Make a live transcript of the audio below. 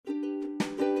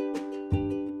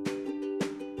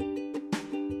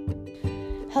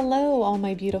Hello, all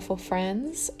my beautiful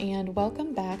friends, and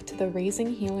welcome back to the Raising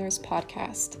Healers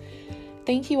podcast.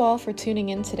 Thank you all for tuning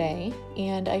in today,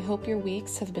 and I hope your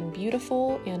weeks have been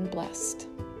beautiful and blessed.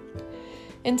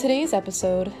 In today's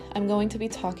episode, I'm going to be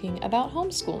talking about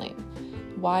homeschooling,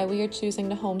 why we are choosing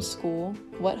to homeschool,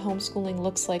 what homeschooling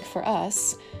looks like for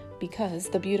us, because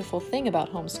the beautiful thing about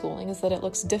homeschooling is that it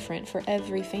looks different for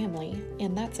every family,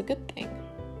 and that's a good thing.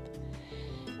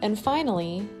 And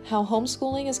finally, how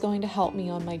homeschooling is going to help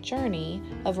me on my journey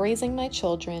of raising my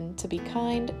children to be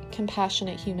kind,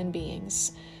 compassionate human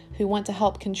beings who want to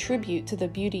help contribute to the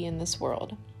beauty in this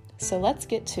world. So let's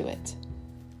get to it.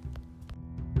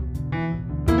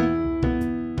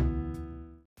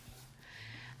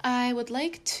 I would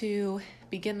like to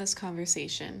begin this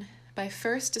conversation by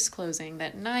first disclosing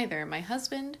that neither my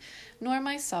husband nor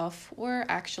myself were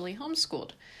actually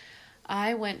homeschooled.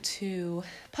 I went to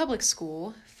public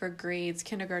school for grades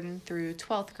kindergarten through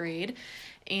 12th grade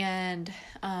and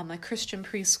a Christian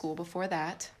preschool before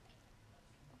that.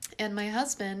 And my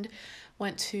husband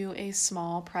went to a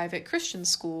small private Christian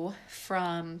school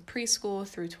from preschool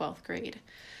through 12th grade.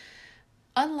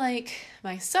 Unlike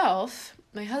myself,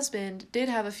 my husband did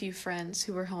have a few friends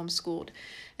who were homeschooled,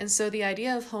 and so the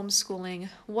idea of homeschooling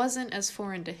wasn't as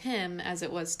foreign to him as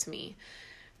it was to me.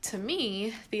 To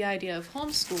me, the idea of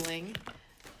homeschooling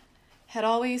had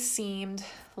always seemed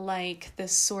like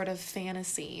this sort of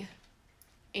fantasy.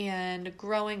 And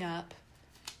growing up,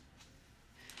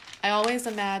 I always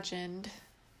imagined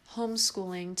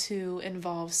homeschooling to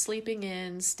involve sleeping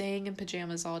in, staying in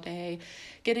pajamas all day,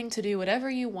 getting to do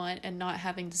whatever you want and not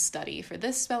having to study for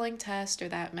this spelling test or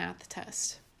that math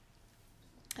test.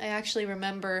 I actually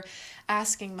remember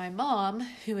asking my mom,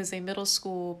 who is a middle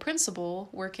school principal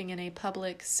working in a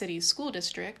public city school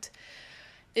district,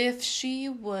 if she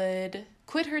would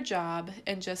quit her job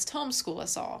and just homeschool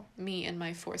us all, me and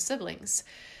my 4 siblings,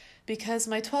 because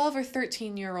my 12 or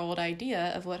 13-year-old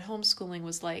idea of what homeschooling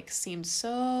was like seemed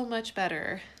so much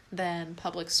better than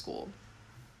public school.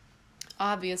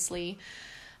 Obviously,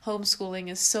 homeschooling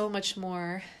is so much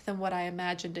more than what I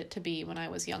imagined it to be when I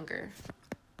was younger.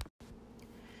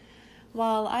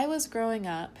 While I was growing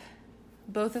up,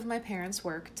 both of my parents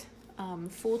worked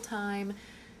full-time,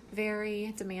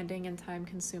 very demanding and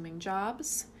time-consuming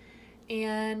jobs,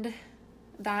 and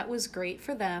that was great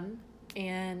for them,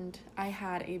 and I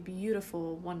had a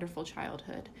beautiful, wonderful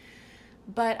childhood.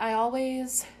 But I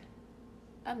always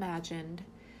imagined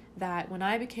that when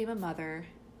I became a mother,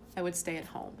 I would stay at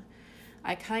home.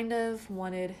 I kind of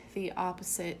wanted the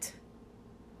opposite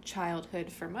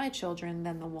childhood for my children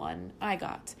than the one I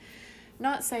got.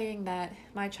 Not saying that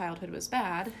my childhood was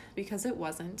bad, because it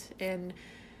wasn't, and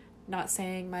not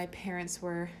saying my parents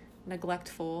were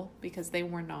neglectful, because they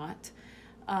were not.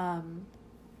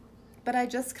 But I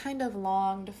just kind of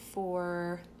longed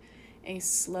for a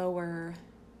slower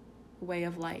way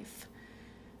of life.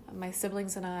 My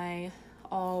siblings and I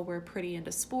all were pretty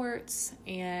into sports,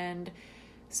 and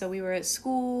so we were at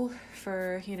school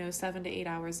for, 7 to 8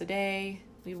 hours a day.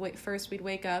 We'd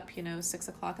wake up, 6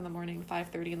 o'clock in the morning,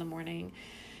 5:30 in the morning,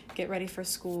 get ready for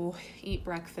school, eat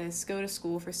breakfast, go to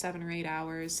school for 7 or 8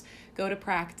 hours, go to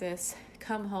practice,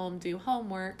 come home, do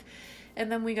homework,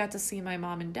 and then we got to see my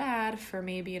mom and dad for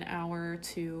maybe an hour or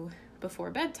two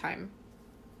before bedtime.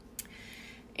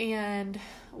 And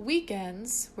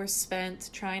weekends were spent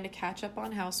trying to catch up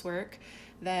on housework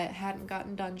that hadn't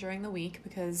gotten done during the week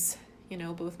because,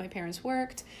 both my parents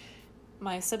worked.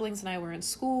 My siblings and I were in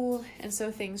school, and so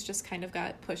things just kind of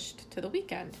got pushed to the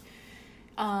weekend.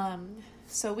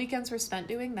 So weekends were spent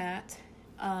doing that,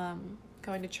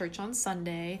 going to church on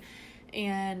Sunday,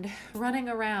 and running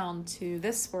around to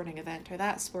this sporting event or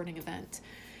that sporting event.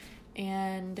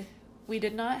 And we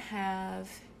did not have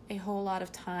a whole lot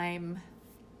of time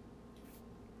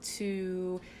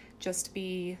to just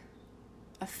be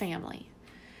a family.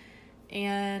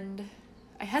 And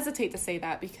I hesitate to say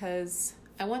that because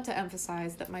I want to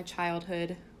emphasize that my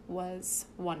childhood was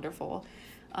wonderful,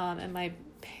 and my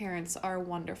parents are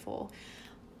wonderful.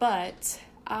 But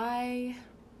I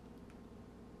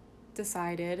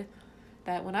decided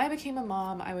that when I became a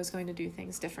mom, I was going to do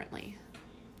things differently.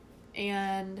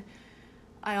 And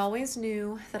I always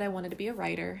knew that I wanted to be a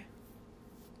writer.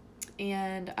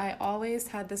 And I always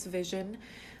had this vision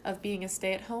of being a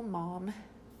stay-at-home mom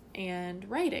and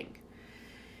writing.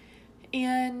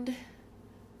 And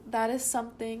that is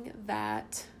something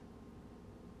that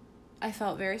I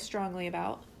felt very strongly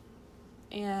about.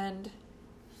 And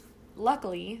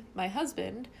luckily, my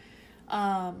husband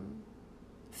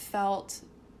felt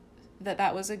that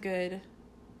that was a good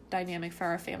dynamic for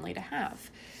our family to have.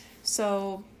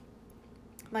 So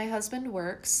my husband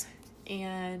works,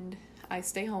 and I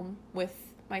stay home with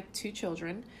my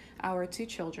our two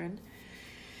children.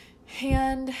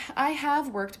 And I have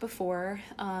worked before.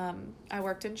 I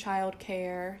worked in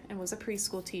childcare and was a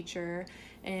preschool teacher.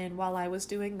 And while I was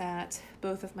doing that,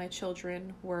 both of my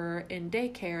children were in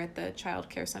daycare at the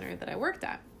childcare center that I worked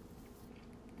at,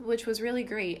 which was really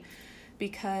great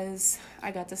because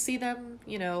I got to see them,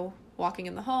 walking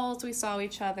in the halls. We saw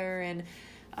each other, and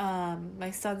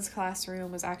my son's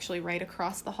classroom was actually right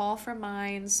across the hall from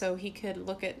mine, so he could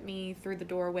look at me through the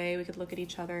doorway. We could look at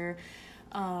each other.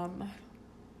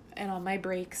 And on my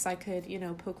breaks, I could,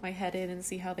 poke my head in and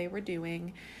see how they were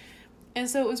doing. And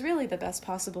so it was really the best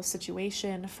possible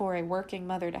situation for a working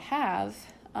mother to have,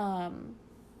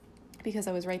 because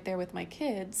I was right there with my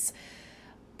kids.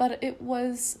 But it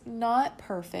was not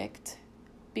perfect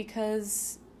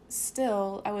because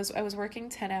still I was working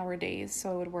 10-hour days,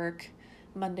 so I would work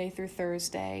Monday through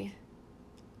Thursday,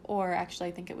 or actually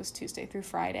I think it was Tuesday through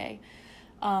Friday,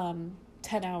 10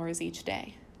 hours each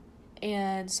day.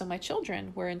 And so my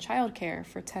children were in childcare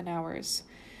for 10 hours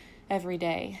every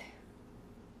day,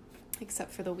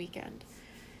 except for the weekend.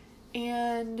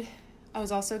 And I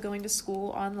was also going to school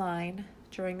online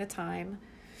during that time.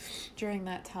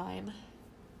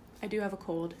 I do have a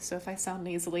cold, so if I sound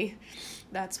nasally,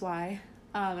 that's why.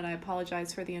 And I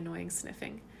apologize for the annoying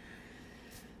sniffing.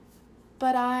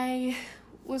 But I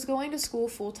was going to school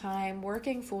full-time,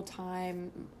 working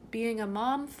full-time, being a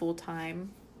mom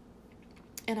full-time.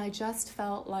 And I just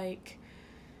felt like,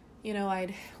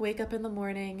 I'd wake up in the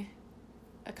morning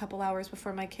a couple hours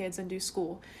before my kids and do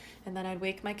school. And then I'd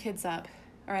wake my kids up,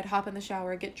 or I'd hop in the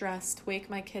shower, get dressed, wake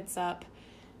my kids up,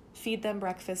 feed them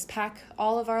breakfast, pack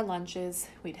all of our lunches.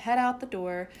 We'd head out the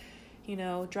door,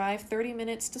 drive 30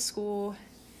 minutes to school,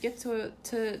 get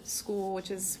to school, which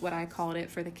is what I called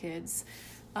it for the kids.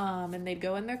 And they'd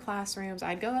go in their classrooms.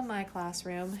 I'd go in my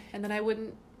classroom, and then I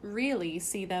wouldn't really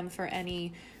see them for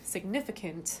any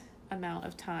significant amount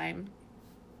of time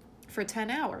for 10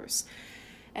 hours.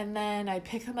 And then I'd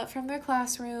pick them up from their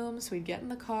classrooms. We'd get in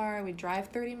the car. We'd drive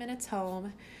 30 minutes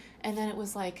home. And then it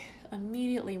was like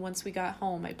immediately once we got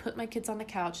home, I'd put my kids on the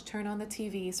couch, turn on the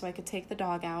TV so I could take the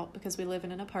dog out because we live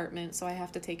in an apartment, so I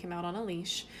have to take him out on a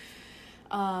leash.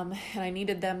 And I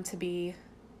needed them to be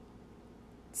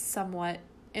somewhat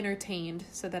entertained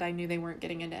so that I knew they weren't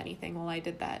getting into anything while I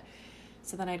did that.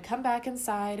 So then I'd come back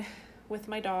inside with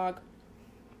my dog,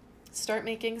 start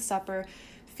making supper,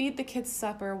 feed the kids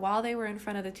supper while they were in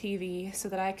front of the TV so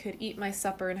that I could eat my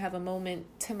supper and have a moment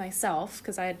to myself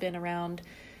because I had been around,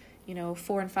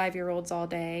 4 and 5-year-olds all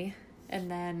day.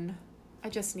 And then I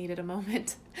just needed a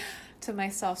moment to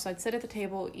myself. So I'd sit at the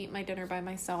table, eat my dinner by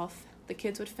myself. The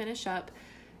kids would finish up.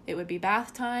 It would be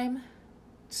bath time,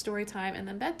 story time, and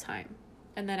then bedtime.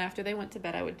 And then after they went to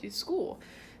bed, I would do school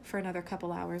for another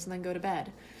couple hours and then go to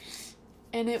bed.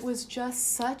 And it was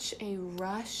just such a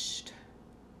rushed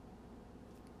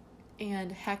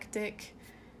and hectic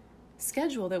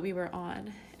schedule that we were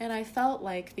on. And I felt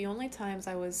like the only times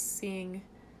I was seeing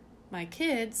my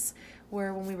kids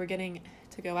were when we were getting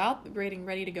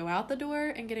ready to go out the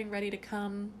door and getting ready to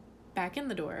come back in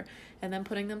the door, and then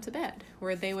putting them to bed,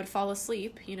 where they would fall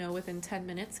asleep, within 10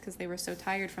 minutes because they were so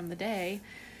tired from the day.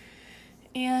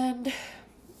 And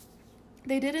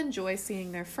they did enjoy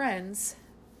seeing their friends,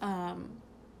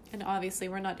 and obviously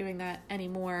we're not doing that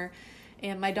anymore.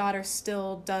 And my daughter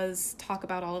still does talk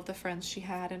about all of the friends she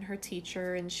had and her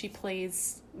teacher, and she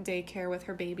plays daycare with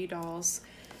her baby dolls.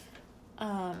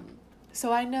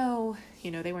 So I know,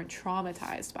 they weren't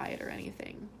traumatized by it or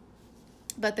anything.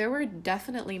 But there were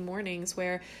definitely mornings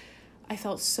where I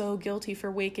felt so guilty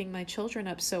for waking my children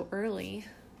up so early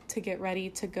to get ready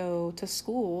to go to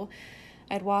school.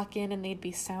 I'd walk in and they'd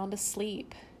be sound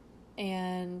asleep,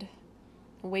 and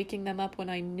waking them up when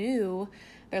I knew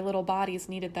their little bodies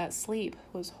needed that sleep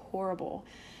was horrible.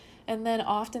 And then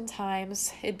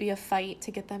oftentimes it'd be a fight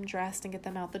to get them dressed and get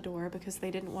them out the door because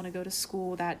they didn't want to go to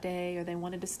school that day, or they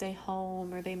wanted to stay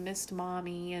home, or they missed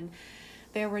mommy. And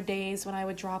there were days when I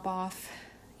would drop off,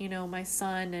 my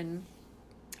son, and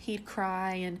he'd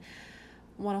cry and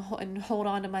want to hold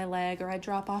on to my leg, or I'd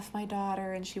drop off my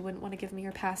daughter and she wouldn't want to give me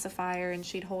her pacifier, and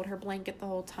she'd hold her blanket the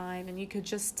whole time, and you could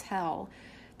just tell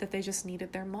that they just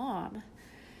needed their mom.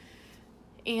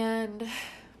 And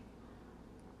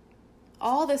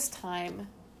all this time,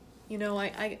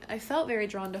 I felt very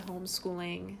drawn to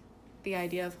homeschooling, the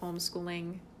idea of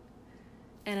homeschooling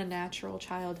and a natural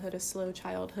childhood, a slow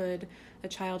childhood, a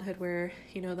childhood where,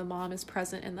 the mom is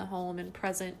present in the home and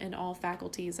present in all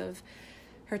faculties of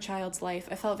her child's life.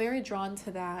 I felt very drawn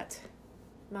to that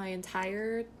my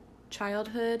entire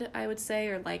childhood, I would say,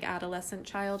 or like adolescent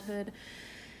childhood.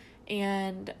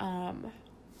 And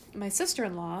my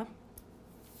sister-in-law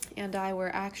and I were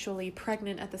actually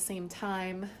pregnant at the same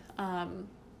time.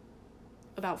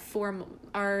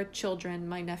 Our children,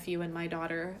 my nephew and my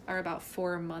daughter, are about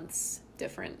 4 months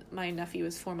different. My nephew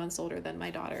is 4 months older than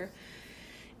my daughter.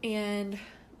 And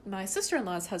my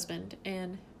sister-in-law's husband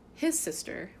and his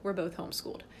sister were both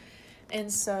homeschooled.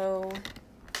 And so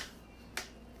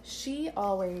she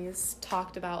always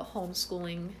talked about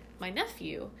homeschooling my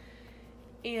nephew.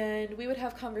 And we would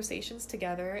have conversations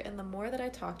together, and the more that I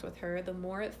talked with her, the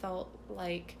more it felt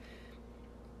like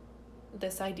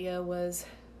this idea was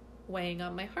weighing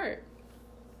on my heart.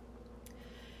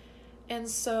 And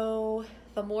so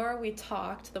the more we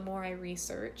talked, the more I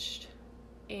researched.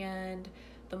 And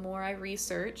the more I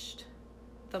researched,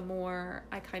 the more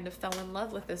I kind of fell in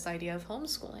love with this idea of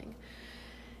homeschooling.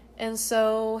 And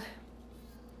so,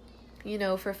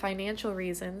 for financial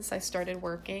reasons, I started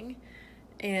working,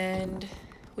 and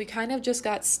we kind of just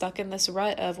got stuck in this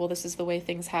rut of, well, this is the way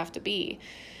things have to be.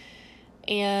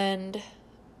 And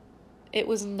it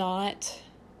was not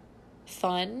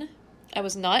fun. I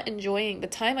was not enjoying the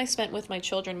time I spent with my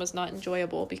children. Was not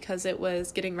enjoyable because it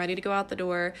was getting ready to go out the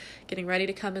door, getting ready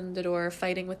to come in the door,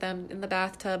 fighting with them in the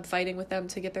bathtub, fighting with them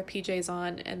to get their PJs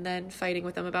on, and then fighting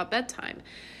with them about bedtime.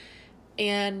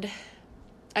 And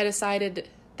I decided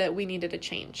that we needed a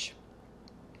change.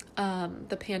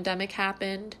 The pandemic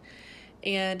happened,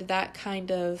 and that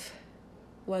kind of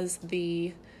was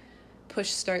the push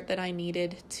start that I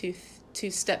needed to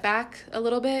step back a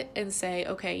little bit and say,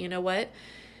 okay, you know what?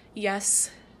 Yes,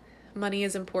 money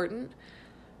is important,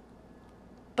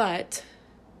 but,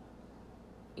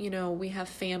 we have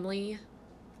family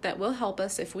that will help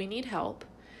us if we need help.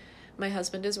 My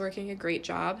husband is working a great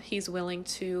job. He's willing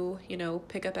to,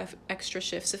 pick up extra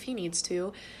shifts if he needs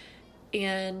to.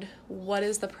 And what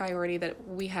is the priority that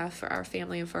we have for our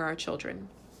family and for our children?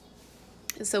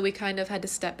 And so we kind of had to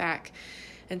step back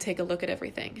and take a look at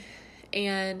everything.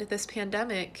 And this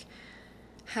pandemic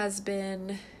has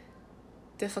been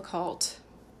difficult.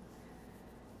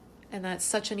 And that's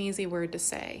such an easy word to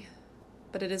say.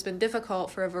 But it has been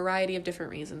difficult for a variety of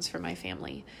different reasons for my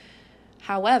family.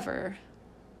 However,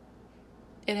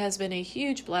 it has been a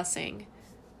huge blessing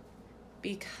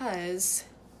because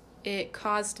it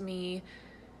caused me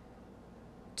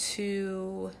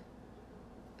to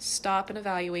stop and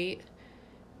evaluate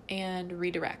and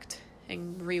redirect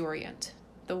and reorient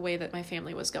the way that my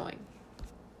family was going.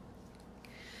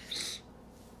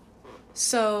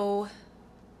 So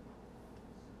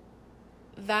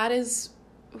that is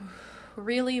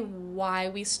really why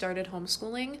we started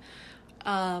homeschooling.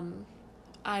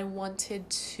 I wanted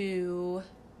to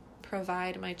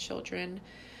provide my children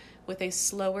with a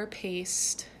slower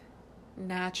paced,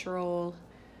 natural,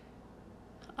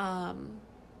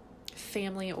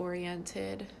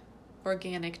 family-oriented,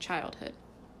 organic childhood.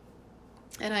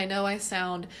 And I know I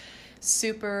sound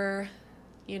super,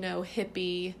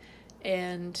 hippie,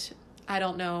 and I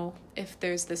don't know if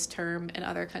there's this term in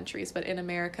other countries, but in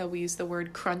America we use the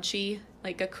word crunchy,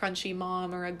 like a crunchy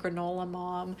mom or a granola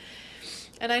mom.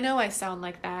 And I know I sound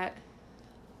like that,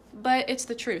 but it's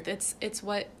the truth. It's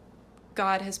what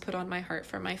God has put on my heart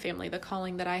for my family, the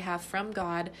calling that I have from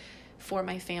God for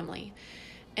my family.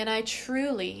 And I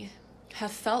truly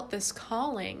have felt this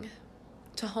calling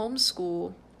to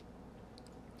homeschool.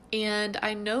 And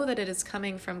I know that it is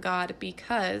coming from God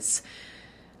because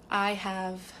I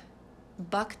have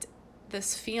bucked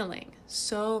this feeling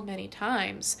so many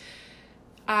times.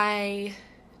 I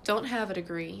don't have a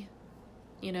degree.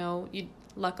 You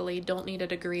luckily don't need a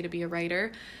degree to be a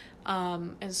writer.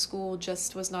 And school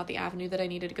just was not the avenue that I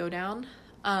needed to go down.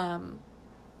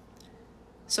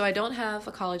 So I don't have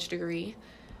a college degree,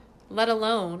 let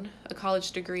alone a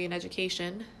college degree in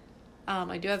education.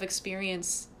 I do have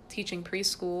experience teaching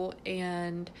preschool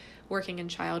and working in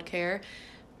childcare.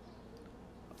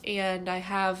 And I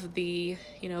have the,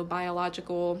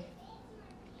 biological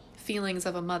feelings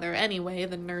of a mother anyway,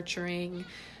 the nurturing,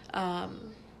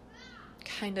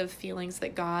 kind of feelings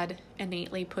that God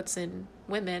innately puts in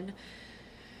women.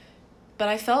 But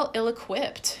I felt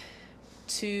ill-equipped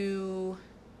to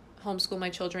homeschool my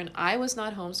children. I was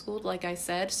not homeschooled, like I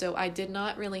said, so I did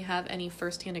not really have any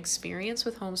firsthand experience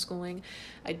with homeschooling.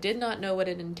 I did not know what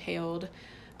it entailed.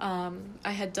 I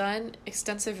had done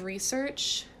extensive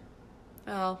research.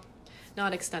 Well,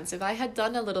 not extensive. I had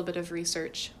done a little bit of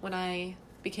research when I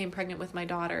became pregnant with my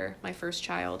daughter, my first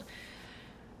child.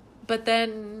 But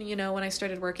then, when I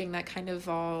started working, that kind of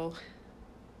all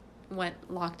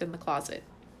went locked in the closet.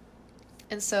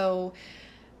 And so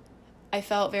I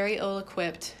felt very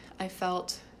ill-equipped. I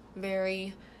felt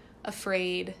very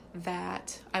afraid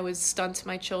that I would stunt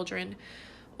my children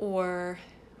or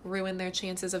ruin their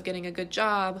chances of getting a good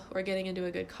job or getting into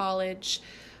a good college,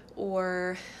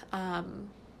 or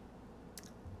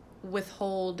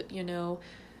withhold,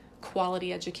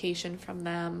 quality education from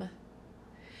them.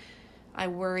 I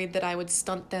worried that I would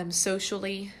stunt them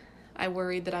socially. I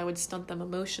worried that I would stunt them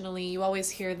emotionally. You always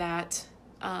hear that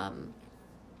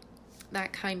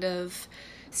that kind of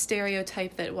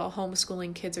stereotype that, well,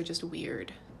 homeschooling kids are just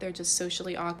weird. They're just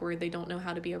socially awkward. They don't know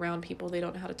how to be around people. They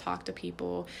don't know how to talk to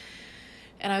people.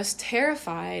 And I was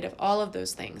terrified of all of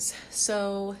those things.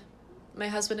 So my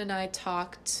husband and I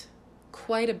talked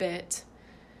quite a bit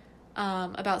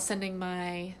about sending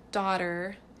my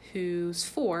daughter, who's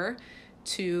 4,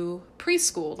 to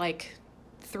preschool, like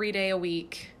 3 days a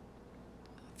week,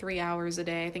 3 hours a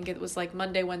day. I think it was like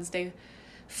Monday, Wednesday,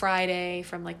 Friday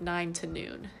from like 9 to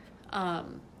noon.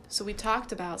 So we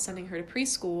talked about sending her to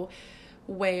preschool,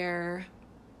 where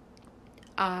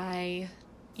I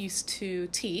used to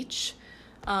teach.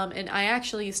 And I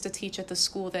actually used to teach at the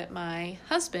school that my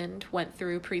husband went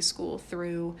through preschool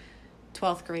through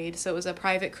 12th grade. So it was a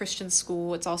private Christian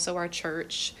school. It's also our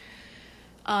church.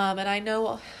 And I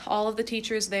know all of the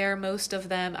teachers there, most of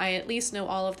them. I at least know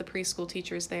all of the preschool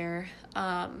teachers there,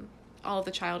 all of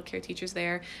the childcare teachers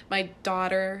there. My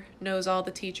daughter knows all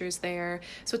the teachers there.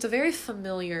 So it's a very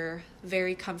familiar,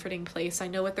 very comforting place. I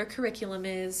know what their curriculum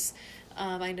is.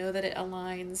 I know that it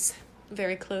aligns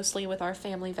very closely with our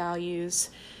family values.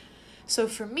 So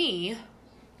for me,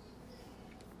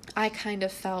 I kind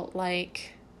of felt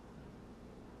like,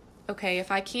 okay,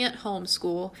 if I can't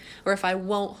homeschool, or if I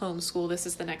won't homeschool, this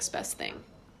is the next best thing.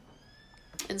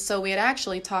 And so we had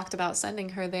actually talked about sending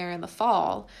her there in the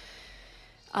fall.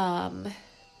 And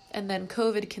then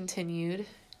COVID continued,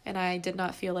 and I did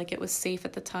not feel like it was safe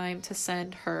at the time to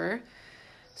send her.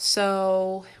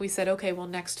 So we said, okay, well,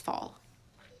 next fall.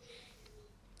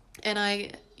 And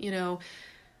I,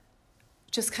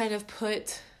 just kind of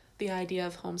put the idea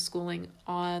of homeschooling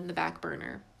on the back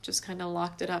burner, just kind of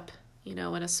locked it up, in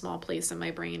a small place in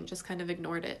my brain, just kind of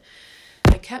ignored it.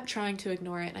 I kept trying to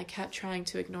ignore it, and I kept trying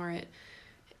to ignore it.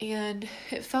 And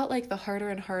it felt like the harder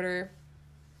and harder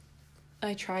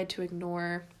I tried to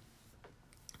ignore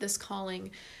this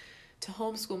calling to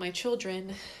homeschool my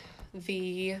children,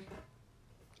 the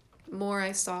more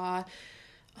I saw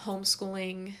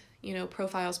homeschooling,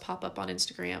 profiles pop up on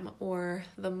Instagram, or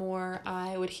the more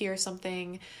I would hear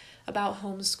something about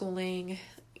homeschooling.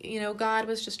 God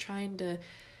was just trying to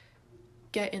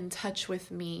get in touch with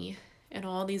me in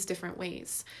all these different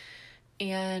ways.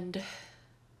 And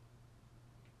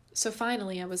so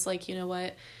finally I was like, you know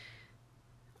what?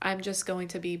 I'm just going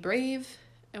to be brave,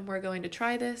 and we're going to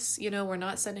try this. We're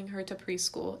not sending her to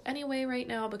preschool anyway right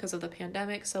now because of the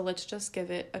pandemic, so let's just give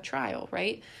it a trial,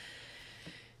 right?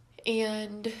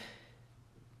 And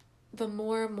the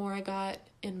more and more I got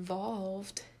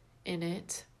involved in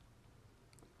it,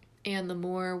 and the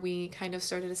more we kind of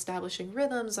started establishing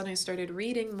rhythms, and I started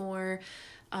reading more,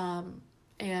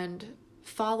 and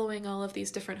following all of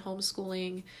these different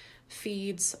homeschooling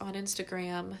feeds on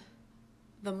Instagram,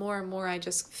 the more and more I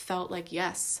just felt like,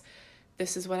 yes,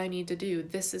 this is what I need to do.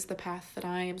 This is the path that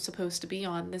I am supposed to be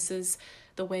on. This is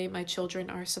the way my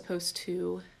children are supposed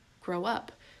to grow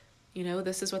up.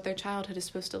 This is what their childhood is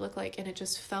supposed to look like. And it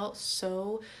just felt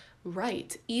so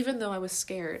right, even though I was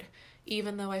scared,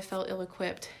 even though I felt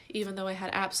ill-equipped, even though I had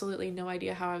absolutely no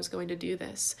idea how I was going to do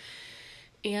this.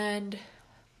 And,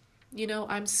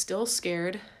 I'm still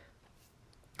scared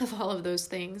of all of those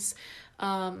things.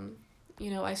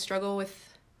 I struggle with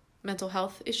mental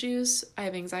health issues. I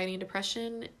have anxiety and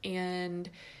depression, and,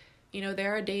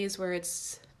 there are days where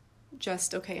it's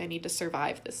just, okay, I need to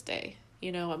survive this day.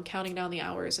 I'm counting down the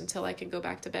hours until I can go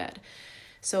back to bed.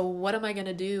 So what am I going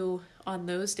to do on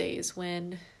those days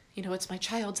when, it's my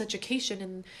child's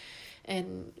education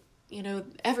and,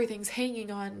 everything's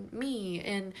hanging on me.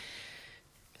 And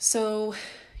so,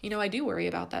 I do worry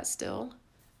about that still.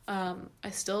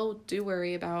 I still do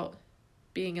worry about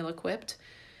being ill-equipped,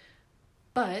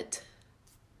 but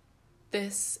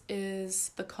this is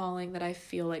the calling that I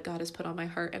feel like God has put on my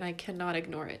heart, and I cannot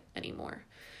ignore it anymore.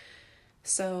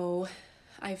 So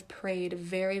I've prayed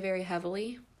very, very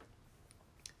heavily,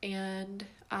 and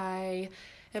I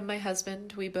and my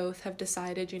husband, we both have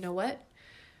decided, you know what?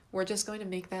 We're just going to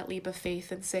make that leap of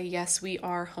faith and say, yes, we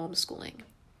are homeschooling.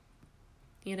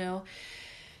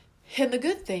 And the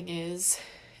good thing is,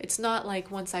 it's not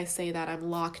like once I say that I'm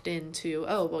locked into,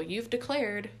 oh, well, you've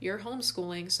declared you're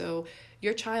homeschooling, so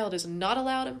your child is not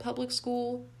allowed in public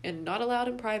school and not allowed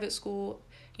in private school.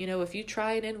 If you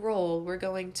try and enroll, we're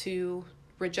going to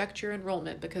reject your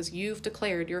enrollment because you've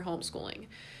declared you're homeschooling.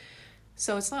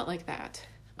 So it's not like that.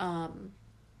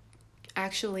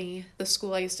 Actually, the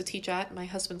school I used to teach at, my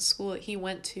husband's school that he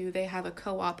went to, they have a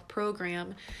co-op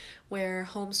program where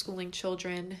homeschooling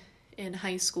children in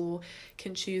high school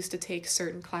can choose to take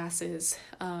certain classes,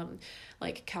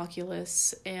 like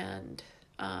calculus and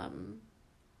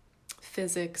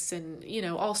physics and,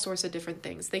 all sorts of different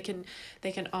things. They can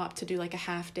opt to do like a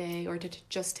half day or to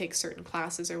just take certain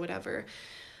classes or whatever,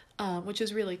 which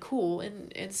is really cool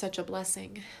and such a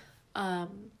blessing. But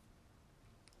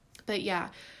yeah,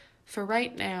 for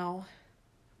right now,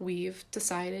 we've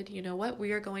decided, you know what,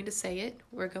 we are going to say it.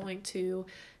 We're going to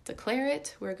declare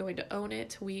it. We're going to own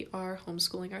it. We are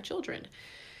homeschooling our children.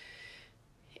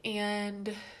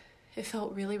 And it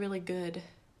felt really, really good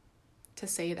to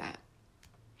say that.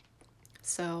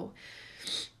 So,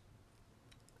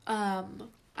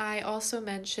 I also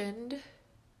mentioned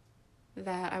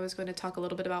that I was going to talk a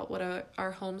little bit about what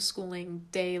our homeschooling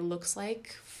day looks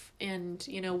like and,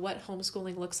 what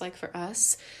homeschooling looks like for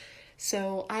us.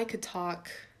 So I could talk,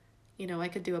 I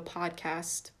could do a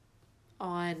podcast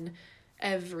on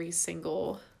every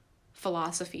single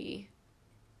philosophy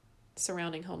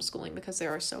surrounding homeschooling because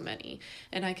there are so many.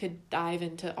 And I could dive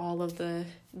into all of the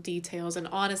details. And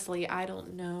honestly, I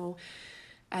don't know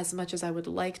as much as I would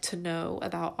like to know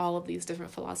about all of these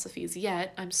different philosophies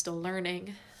yet. I'm still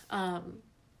learning.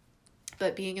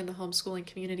 But being in the homeschooling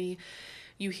community,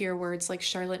 you hear words like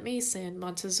Charlotte Mason,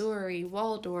 Montessori,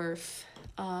 Waldorf,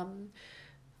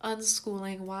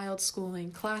 unschooling, wild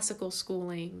schooling, classical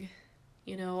schooling,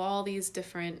 all these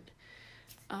different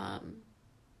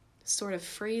sort of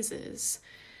phrases.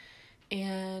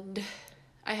 And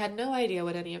I had no idea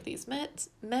what any of these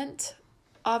meant.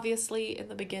 Obviously, in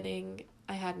the beginning,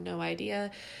 I had no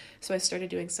idea. So I started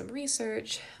doing some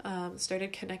research,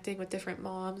 started connecting with different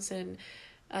moms and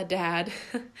a dad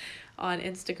on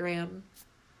Instagram,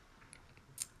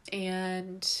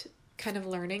 and kind of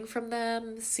learning from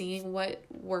them, seeing what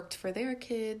worked for their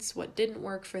kids, what didn't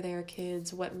work for their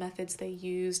kids, what methods they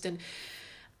used, and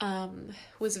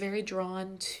was very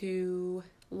drawn to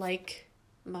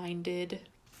like-minded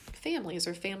families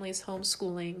or families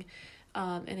homeschooling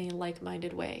in a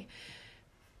like-minded way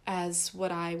as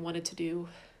what I wanted to do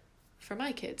for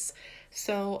my kids.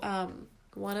 So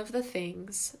one of the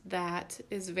things that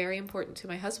is very important to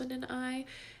my husband and I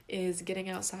is getting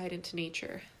outside into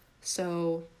nature.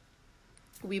 So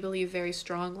we believe very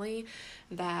strongly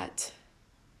that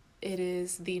it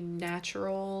is the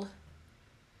natural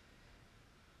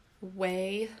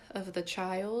way of the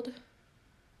child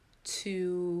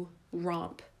to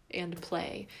romp and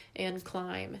play and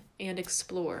climb and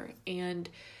explore and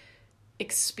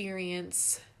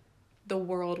experience the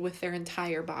world with their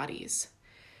entire bodies.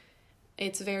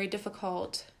 It's very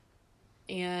difficult,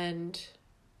 and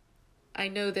I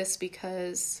know this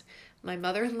because my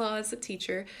mother-in-law is a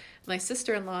teacher. My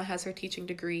sister-in-law has her teaching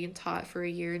degree and taught for a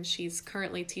year, and she's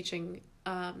currently teaching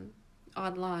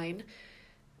online.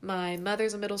 My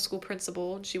mother's a middle school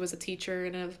principal, and she was a teacher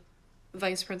and a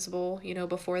vice principal,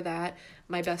 before that.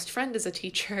 My best friend is a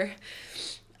teacher.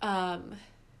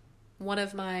 One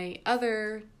of my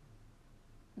other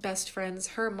best friends,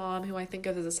 her mom, who I think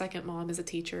of as a second mom, is a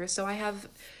teacher. So I have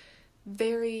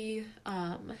very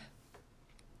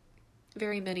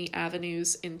many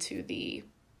avenues into the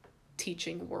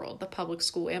teaching world, the public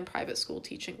school and private school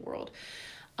teaching world.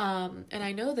 And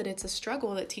I know that it's a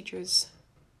struggle that teachers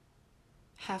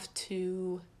have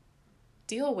to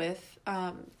deal with,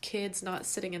 kids not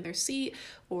sitting in their seat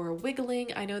or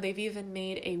wiggling. I know they've even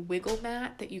made a wiggle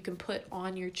mat that you can put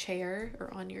on your chair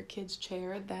or on your kid's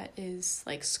chair that is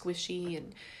like squishy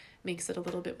and makes it a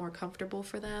little bit more comfortable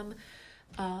for them.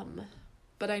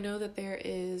 But I know that there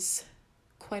is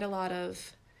quite a lot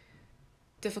of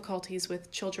difficulties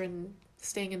with children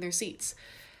staying in their seats.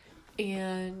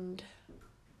 And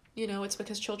it's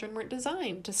because children weren't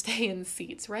designed to stay in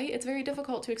seats, right? It's very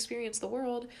difficult to experience the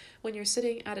world when you're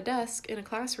sitting at a desk in a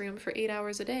classroom for 8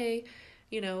 hours a day,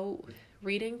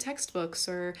 reading textbooks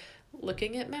or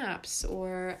looking at maps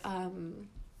or,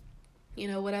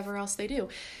 whatever else they do.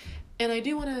 And I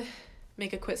do want to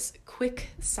make a quick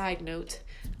side note.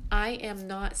 I am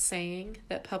not saying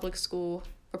that public school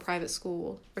or private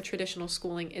school or traditional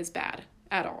schooling is bad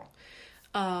at all.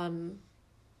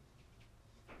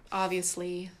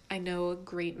 Obviously, I know a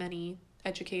great many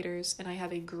educators, and I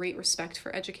have a great respect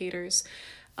for educators.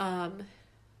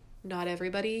 Not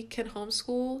everybody can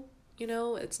homeschool,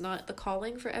 it's not the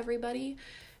calling for everybody,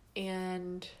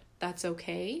 and that's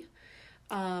okay.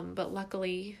 But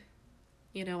luckily,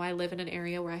 I live in an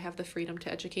area where I have the freedom to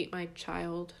educate my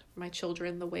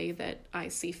children the way that I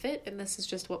see fit, and this is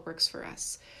just what works for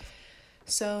us.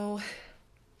 So,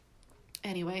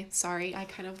 anyway, sorry, I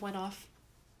kind of went off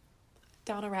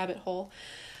down a rabbit hole.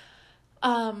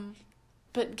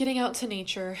 But getting out to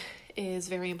nature is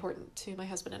very important to my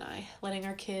husband and I. Letting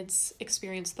our kids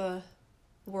experience the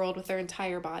world with their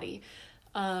entire body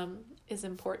is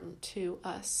important to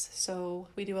us. So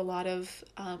we do a lot of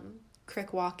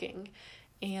crick walking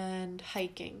and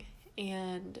hiking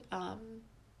and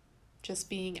just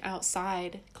being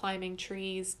outside, climbing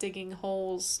trees, digging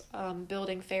holes,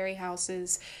 building fairy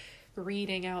houses,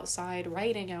 reading outside,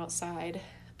 writing outside,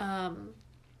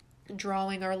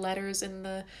 drawing our letters in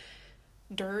the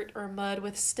dirt or mud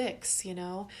with sticks,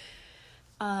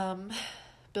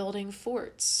 building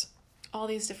forts, all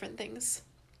these different things.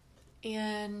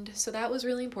 And so that was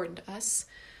really important to us.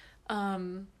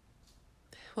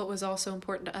 What was also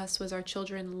important to us was our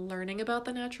children learning about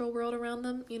the natural world around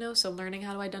them, so learning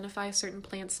how to identify certain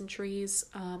plants and trees,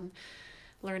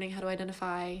 learning how to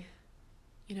identify,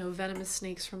 venomous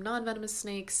snakes from non-venomous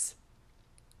snakes,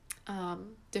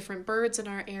 different birds in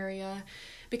our area,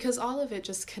 because all of it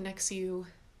just connects you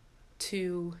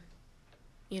to,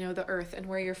 the earth and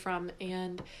where you're from,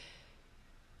 and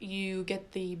you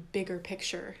get the bigger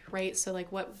picture, right? So like,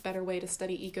 what better way to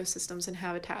study ecosystems and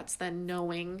habitats than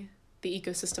knowing the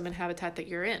ecosystem and habitat that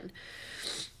you're in?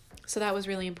 So that was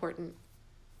really important.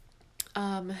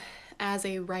 As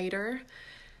a writer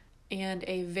and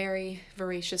a very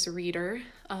voracious reader,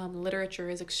 literature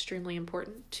is extremely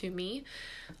important to me.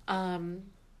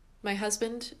 My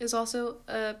husband is also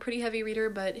a pretty heavy reader,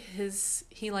 but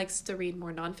he likes to read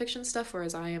more nonfiction stuff,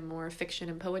 whereas I am more fiction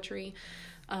and poetry,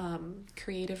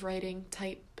 creative writing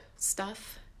type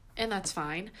stuff, and that's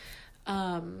fine.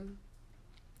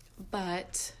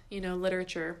 But,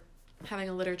 literature, having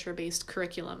a literature-based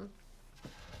curriculum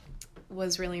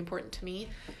was really important to me.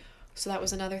 So that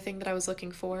was another thing that I was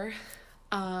looking for.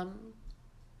 I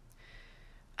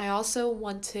also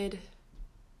wanted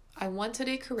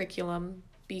a curriculum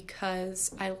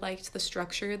because I liked the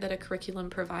structure that a curriculum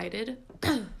provided.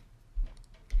 And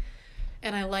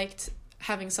I liked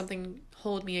having something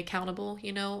hold me accountable,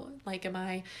 like, am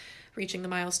I reaching the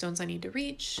milestones I need to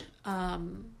reach?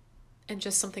 And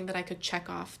just something that I could check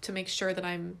off to make sure that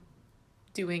I'm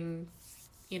doing,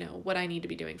 what I need to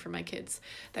be doing for my kids.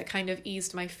 That kind of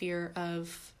eased my fear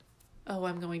of, oh,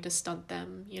 I'm going to stunt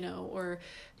them, or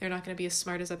they're not going to be as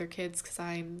smart as other kids because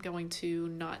I'm going to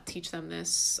not teach them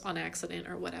this on accident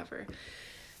or whatever.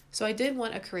 So I did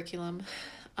want a curriculum,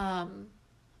 but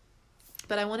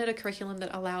I wanted a curriculum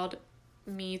that allowed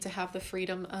me to have the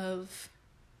freedom of,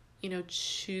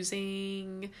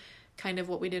 choosing kind of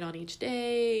what we did on each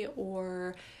day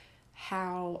or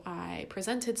how I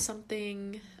presented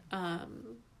something.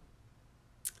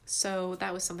 So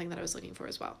that was something that I was looking for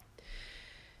as well.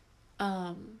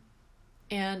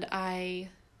 And I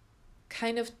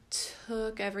kind of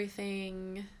took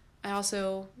everything. I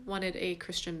also wanted a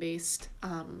Christian-based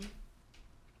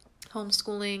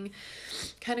homeschooling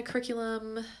kind of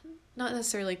curriculum, not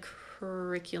necessarily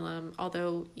curriculum,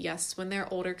 although yes, when they're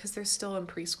older, because they're still in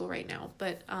preschool right now,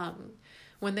 but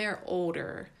when they're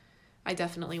older, I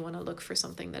definitely want to look for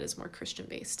something that is more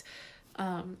Christian-based.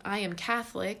 I am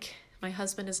Catholic, my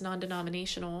husband is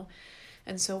non-denominational,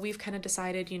 and so we've kind of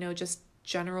decided, just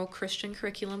general Christian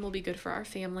curriculum will be good for our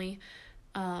family,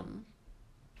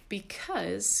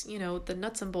 because, the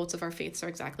nuts and bolts of our faiths are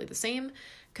exactly the same.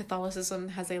 Catholicism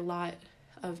has a lot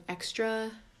of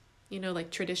extra,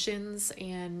 like traditions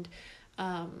and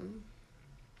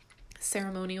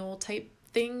ceremonial type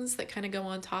things that kind of go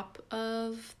on top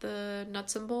of the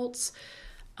nuts and bolts.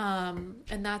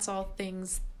 And those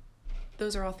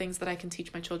are all things that I can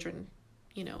teach my children,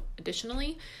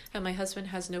 additionally. And my husband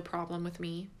has no problem with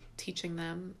me teaching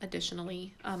them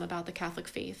additionally about the Catholic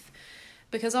faith.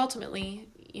 Because ultimately,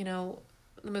 the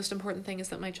most important thing is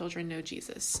that my children know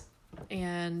Jesus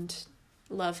and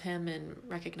love him and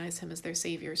recognize him as their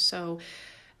savior. So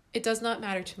it does not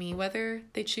matter to me whether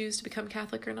they choose to become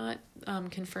Catholic or not,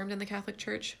 confirmed in the Catholic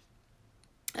Church,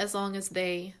 as long as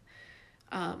they,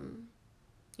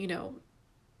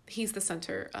 he's the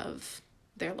center of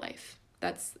their life.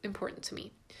 That's important to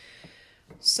me.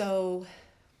 So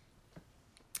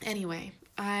anyway,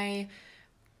 I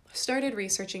started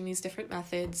researching these different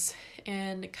methods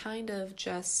and kind of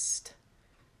just,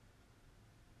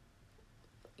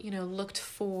 looked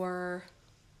for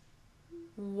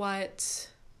what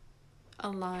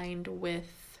aligned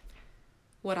with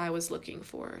what I was looking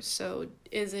for. So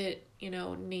is it,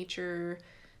 nature-based?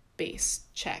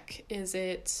 Check. Is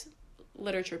it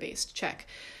literature-based? Check.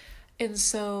 And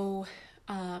so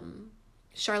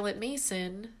Charlotte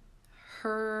Mason,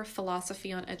 her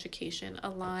philosophy on education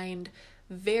aligned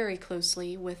very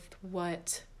closely with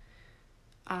what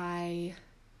I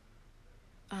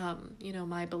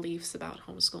my beliefs about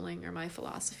homeschooling or my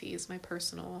philosophies, my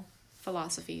personal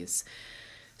philosophies.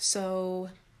 So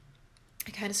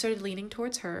I kind of started leaning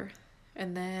towards her.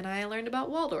 And then I learned about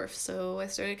Waldorf, so I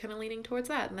started kind of leaning towards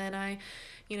that. And then I,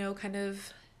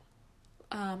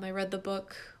 I read the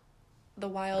book, The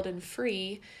Wild and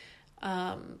Free,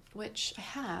 which I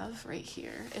have right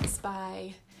here. It's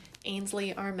by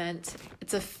Ainsley Arment.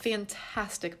 It's a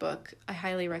fantastic book. I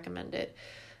highly recommend it.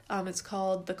 It's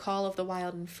called The Call of the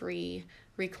Wild and Free,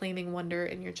 Reclaiming Wonder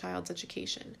in Your Child's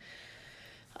Education,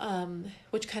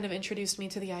 which kind of introduced me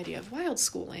to the idea of wild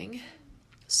schooling.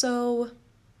 So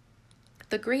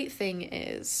the great thing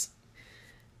is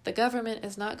the government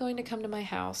is not going to come to my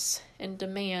house and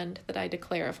demand that I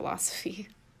declare a philosophy.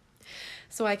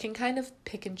 So I can kind of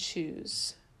pick and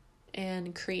choose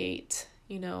and create,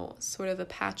 sort of a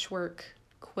patchwork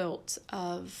quilt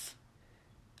of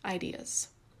ideas,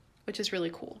 which is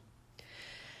really cool.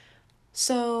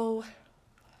 So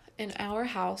in our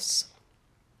house,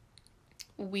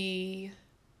 we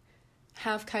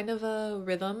have kind of a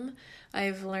rhythm.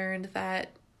 I've learned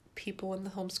that people in the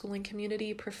homeschooling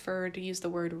community prefer to use the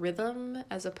word rhythm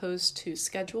as opposed to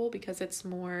schedule because it's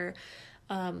more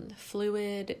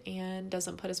fluid and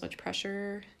doesn't put as much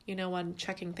pressure, on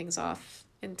checking things off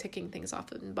and ticking things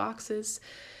off in boxes.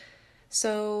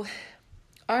 So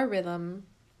our rhythm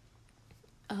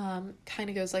kind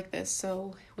of goes like this.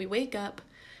 So we wake up.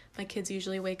 My kids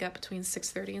usually wake up between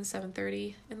 6:30 and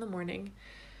 7:30 in the morning.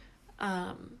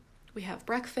 We have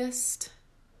breakfast,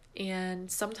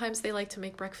 and sometimes they like to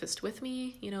make breakfast with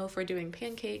me, if we're doing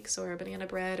pancakes or banana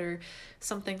bread or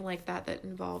something like that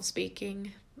involves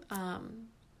baking.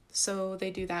 So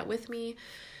they do that with me.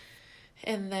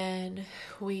 And then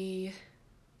we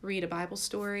read a Bible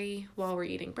story while we're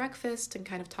eating breakfast and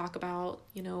kind of talk about,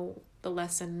 the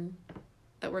lesson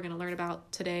that we're going to learn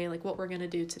about today, like what we're going to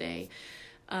do today.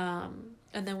 And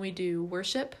then we do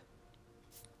worship.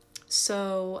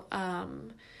 So,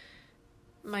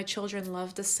 my children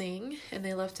love to sing and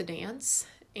they love to dance,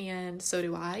 and so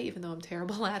do I, even though I'm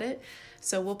terrible at it.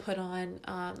 So we'll put on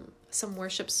some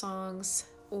worship songs,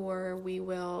 or we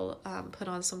will put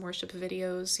on some worship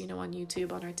videos, on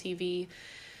YouTube, on our TV.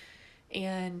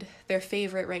 And their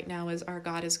favorite right now is Our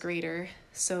God is Greater.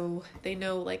 So they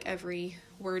know like every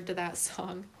word to that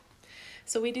song.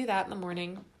 So we do that in the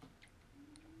morning.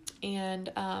 And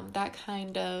that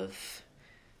kind of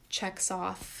checks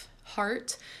off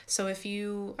Heart. So if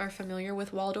you are familiar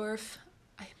with Waldorf,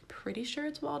 I'm pretty sure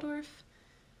it's Waldorf.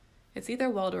 It's either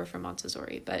Waldorf or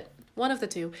Montessori, but one of the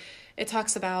two. It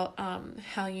talks about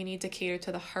how you need to cater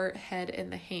to the heart, head,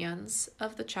 and the hands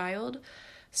of the child.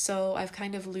 So I've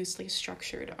kind of loosely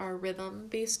structured our rhythm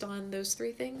based on those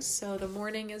three things. So the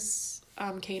morning is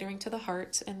catering to the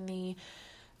heart and the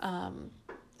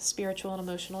spiritual and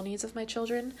emotional needs of my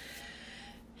children.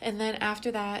 And then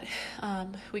after that,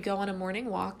 we go on a morning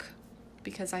walk,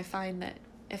 because I find that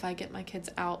if I get my kids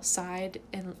outside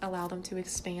and allow them to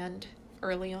expand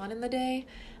early on in the day,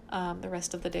 the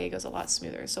rest of the day goes a lot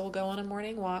smoother. So we'll go on a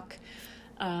morning walk,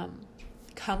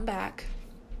 come back,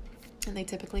 and they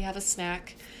typically have a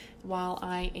snack while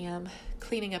I am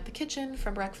cleaning up the kitchen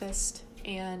from breakfast,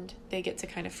 and they get to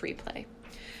kind of free play.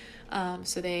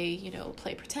 So they,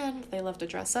 play pretend. They love to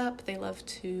dress up. They love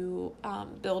to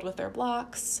build with their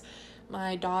blocks.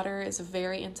 My daughter is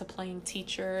very into playing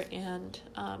teacher and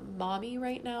mommy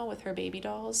right now with her baby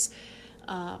dolls.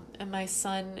 And my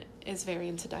son is very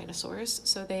into dinosaurs.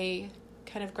 So they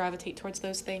kind of gravitate towards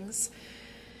those things.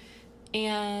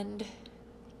 And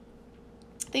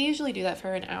they usually do that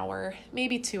for an hour,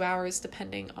 maybe 2 hours,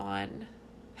 depending on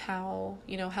how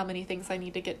many things I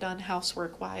need to get done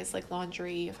housework wise, like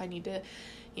laundry, if I need to,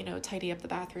 tidy up the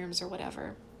bathrooms or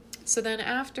whatever. So then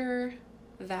after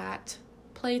that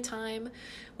playtime,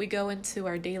 we go into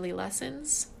our daily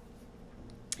lessons.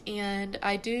 And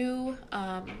I do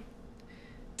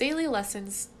daily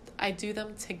lessons, I do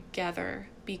them together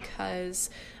because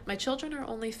my children are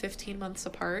only 15 months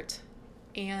apart,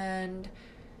 and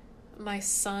my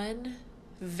son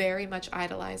very much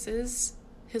idolizes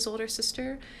his older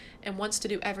sister and wants to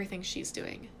do everything she's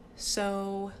doing.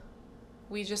 So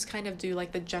we just kind of do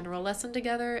like the general lesson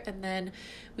together, and then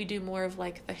we do more of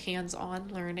like the hands-on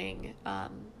learning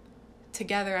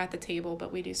together at the table,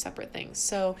 but we do separate things.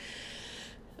 So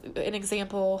an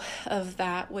example of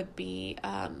that would be,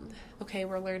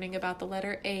 we're learning about the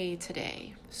letter A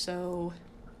today. So,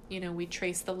 we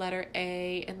trace the letter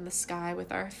A in the sky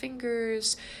with our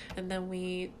fingers, and then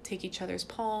we take each other's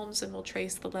palms and we'll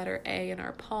trace the letter A in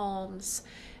our palms,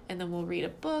 and then we'll read a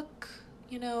book,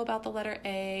 about the letter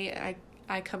A.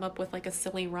 I come up with like a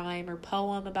silly rhyme or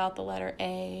poem about the letter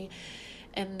A,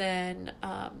 And then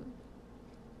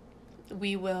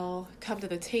we will come to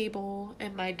the table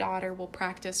and my daughter will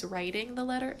practice writing the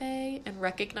letter A and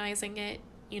recognizing it,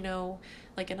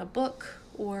 like in a book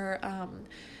or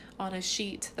on a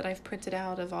sheet that I've printed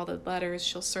out of all the letters.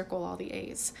 She'll circle all the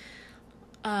A's.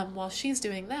 While she's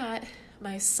doing that,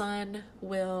 my son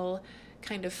will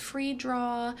kind of free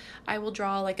draw. I will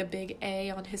draw like a big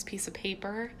A on his piece of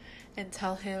paper and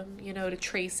tell him, to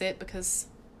trace it because,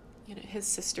 his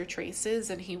sister traces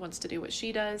and he wants to do what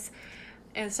she does.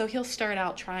 And so he'll start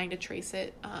out trying to trace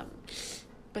it.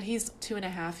 But he's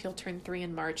 2.5, he'll turn 3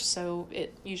 in March. So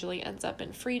it usually ends up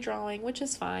in free drawing, which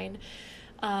is fine.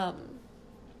 Or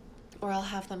I'll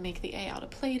have them make the A out of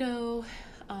Play-Doh,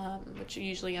 which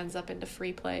usually ends up into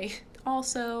free play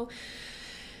also.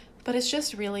 But it's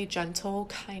just really gentle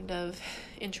kind of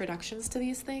introductions to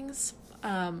these things.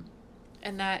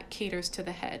 And that caters to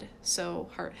the head. So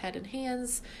heart, head, and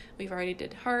hands. We've already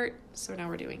did heart, so now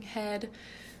we're doing head.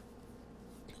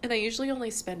 And I usually only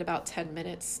spend about 10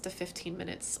 minutes to 15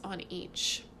 minutes on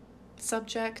each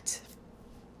subject,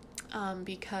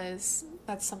 because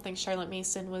that's something Charlotte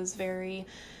Mason was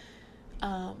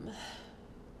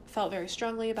felt very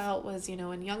strongly about was,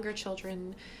 in younger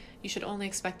children, you should only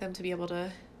expect them to be able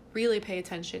to really pay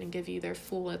attention and give you their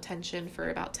full attention for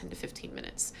about 10 to 15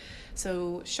 minutes.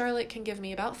 So Charlotte can give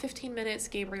me about 15 minutes,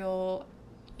 Gabriel,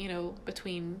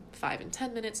 between 5 and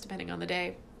 10 minutes, depending on the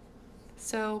day.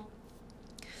 So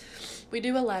we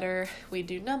do a letter, we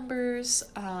do numbers,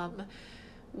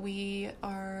 we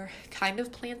are kind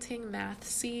of planting math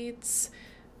seeds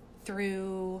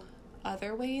through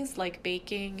other ways, like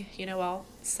baking. I'll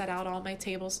set out all my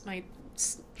tables, my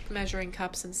measuring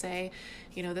cups and say,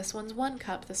 this one's 1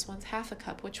 cup, this one's half a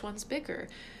cup, which one's bigger?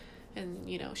 And,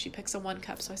 she picks a 1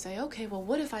 cup. So I say, okay, well,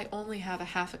 what if I only have a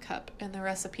half a cup and the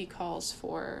recipe calls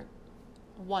for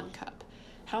 1 cup?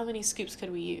 How many scoops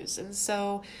could we use? And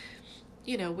so,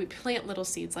 we plant little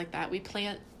seeds like that. We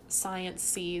plant science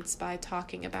seeds by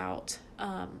talking about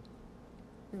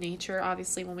nature,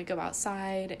 obviously, when we go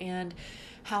outside and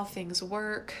how things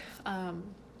work.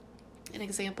 An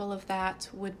example of that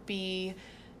would be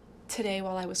today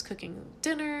while I was cooking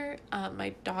dinner,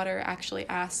 my daughter actually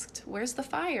asked, "Where's the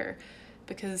fire?"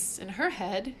 Because in her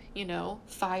head,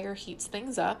 fire heats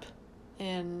things up,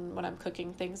 and when I'm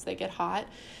cooking things, they get hot.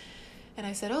 And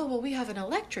I said, "Oh, well, we have an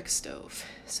electric stove,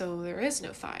 so there is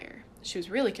no fire." She was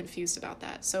really confused about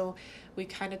that. So we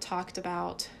kind of talked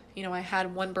about, I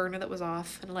had one burner that was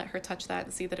off and let her touch that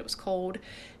and see that it was cold.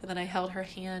 And then I held her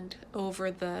hand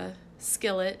over the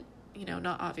skillet,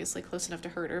 not obviously close enough to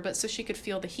hurt her, but so she could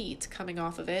feel the heat coming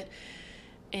off of it,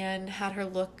 and had her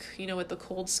look, at the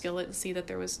cold skillet and see that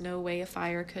there was no way a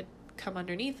fire could come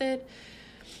underneath it.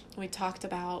 We talked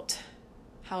about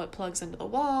how it plugs into the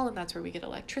wall, and that's where we get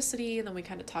electricity. And then we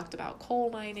kind of talked about coal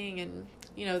mining, and,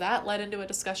 that led into a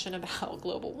discussion about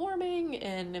global warming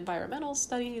and environmental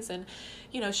studies. And,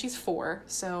 she's 4,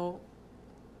 so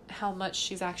how much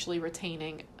she's actually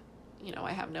retaining,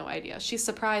 I have no idea. She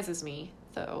surprises me,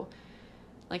 though.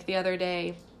 Like the other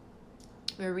day,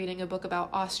 we were reading a book about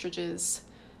ostriches,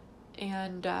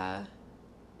 and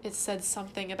it said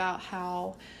something about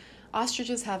how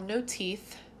ostriches have no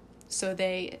teeth, so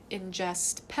they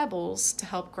ingest pebbles to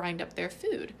help grind up their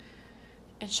food.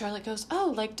 And Charlotte goes,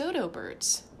 "Oh, like dodo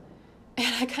birds."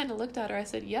 And I kind of looked at her. I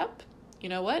said, "Yep, you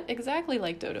know what? Exactly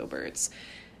like dodo birds."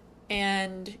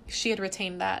 And she had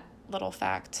retained that little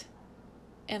fact.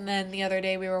 And then the other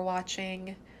day we were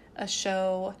watching a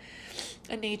show,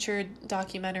 a nature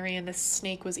documentary, and this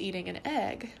snake was eating an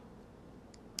egg.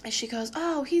 And she goes,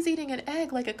 "Oh, he's eating an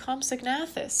egg like a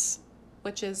Compsognathus,"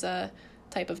 which is a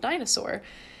type of dinosaur.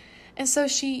 And so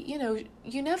she,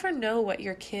 you never know what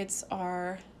your kids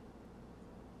are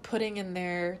putting in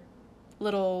their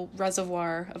little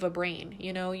reservoir of a brain.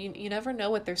 You never know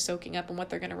what they're soaking up and what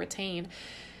they're going to retain.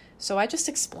 So I just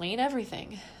explain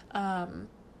everything, and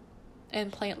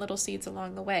plant little seeds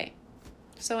along the way.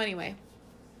 So anyway,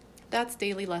 that's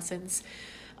daily lessons.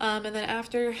 And then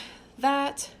after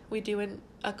that, we do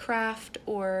a craft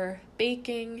or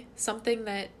baking, something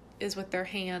that is with their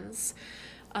hands.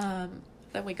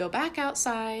 Then we go back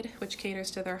outside, which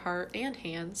caters to their heart and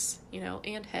hands,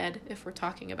 and head, if we're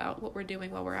talking about what we're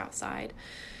doing while we're outside.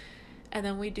 And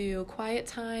then we do quiet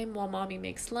time while mommy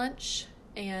makes lunch,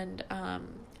 and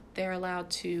they're allowed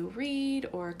to read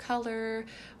or color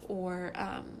or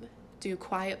do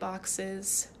quiet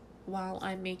boxes while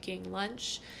I'm making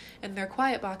lunch. And their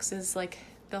quiet boxes, like,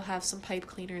 they'll have some pipe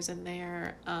cleaners in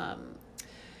there,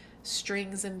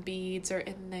 strings and beads are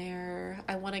in there.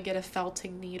 I want to get a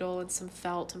felting needle and some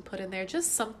felt and put in there,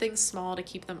 just something small to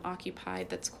keep them occupied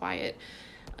that's quiet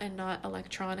and not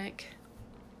electronic.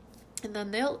 And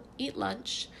then they'll eat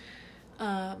lunch.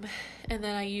 And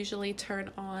then I usually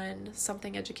turn on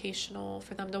something educational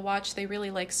for them to watch. They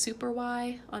really like Super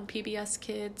Why on PBS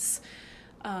Kids,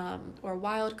 or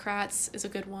Wild Kratts is a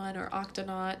good one, or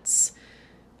Octonauts.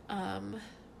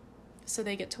 So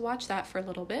they get to watch that for a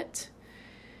little bit.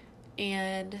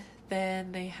 And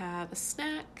then they have a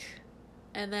snack.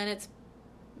 And then it's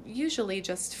usually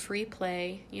just free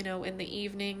play, in the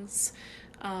evenings.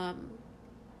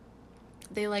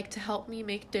 They like to help me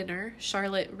make dinner.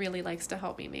 Charlotte really likes to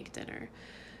help me make dinner.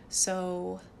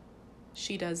 So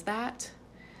she does that.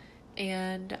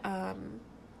 And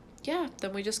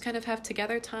then we just kind of have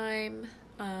together time.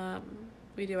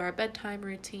 We do our bedtime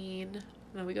routine, and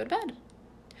then we go to bed.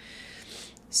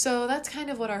 So that's kind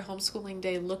of what our homeschooling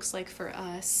day looks like for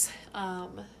us.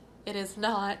 It is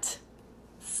not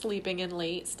sleeping in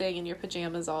late, staying in your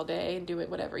pajamas all day and doing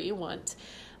whatever you want.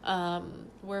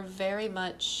 We're very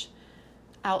much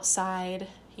outside.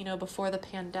 Before the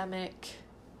pandemic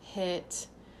hit,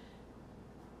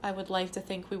 I would like to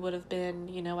think we would have been,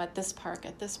 at this park,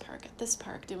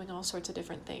 doing all sorts of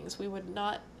different things. We would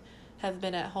not have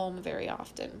been at home very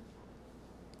often.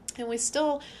 And we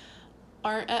still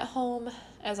aren't at home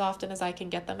as often as I can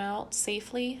get them out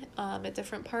safely at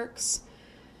different parks.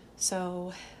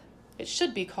 So it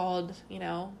should be called,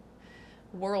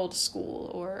 world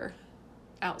school or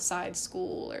outside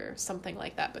school or something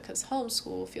like that, because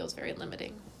homeschool feels very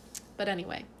limiting. But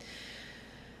anyway,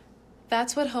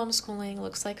 that's what homeschooling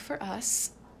looks like for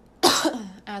us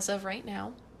as of right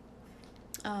now.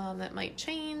 That might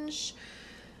change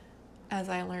as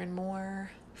I learn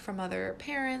more from other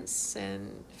parents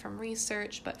and from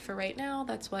research, but for right now,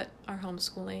 that's what our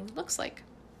homeschooling looks like.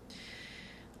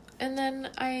 And then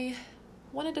I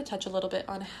wanted to touch a little bit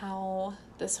on how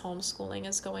this homeschooling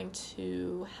is going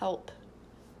to help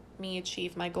me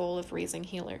achieve my goal of raising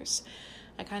healers.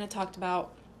 I kind of talked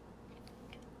about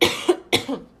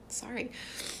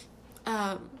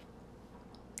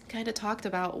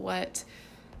what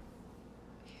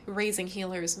raising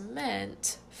healers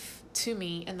meant to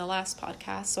me in the last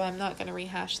podcast, so I'm not going to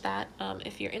rehash that.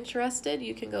 If you're interested,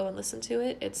 you can go and listen to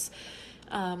it. It's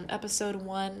episode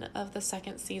 1 of the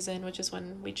 2nd season, which is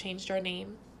when we changed our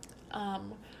name.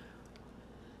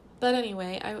 But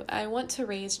anyway, I want to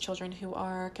raise children who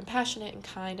are compassionate and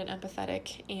kind and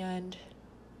empathetic and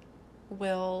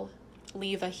will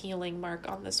leave a healing mark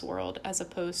on this world as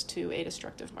opposed to a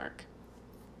destructive mark.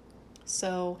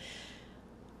 So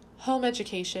home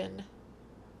education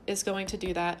is going to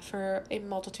do that for a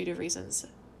multitude of reasons.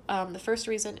 The first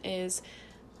reason is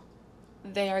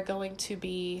they are going to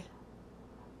be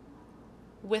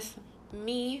with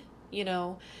me,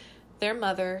 their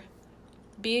mother,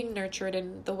 being nurtured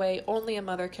in the way only a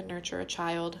mother can nurture a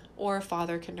child, or a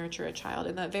father can nurture a child,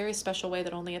 in that very special way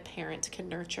that only a parent can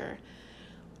nurture.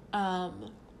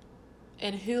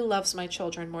 And who loves my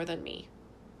children more than me?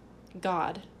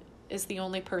 God is the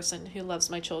only person who loves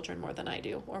my children more than I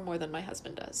do, or more than my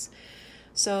husband does.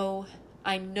 So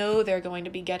I know they're going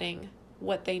to be getting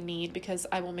what they need because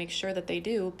I will make sure that they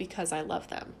do, because I love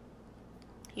them.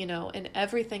 And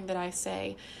everything that I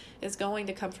say is going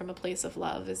to come from a place of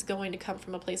love, is going to come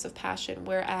from a place of passion.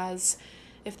 Whereas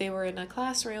if they were in a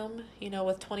classroom,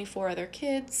 with 24 other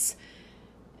kids,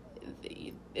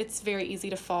 it's very easy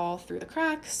to fall through the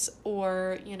cracks.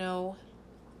 Or,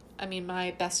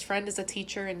 my best friend is a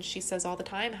teacher, and she says all the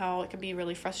time how it can be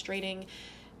really frustrating.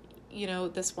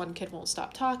 This one kid won't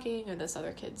stop talking, or this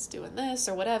other kid's doing this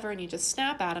or whatever, and you just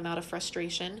snap at them out of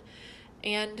frustration.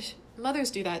 And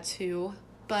mothers do that too,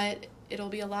 but it'll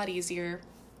be a lot easier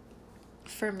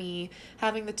for me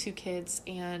having the 2 kids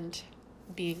and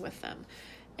being with them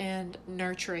and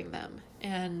nurturing them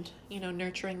and,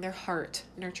 nurturing their heart,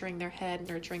 nurturing their head,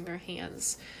 nurturing their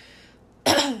hands.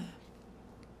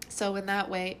 So in that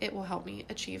way, it will help me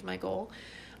achieve my goal.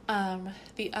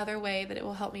 The other way that it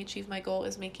will help me achieve my goal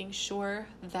is making sure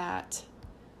that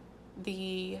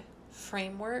the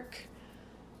framework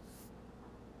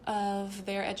of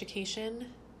their education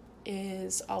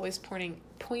is always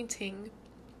pointing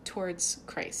towards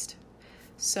Christ.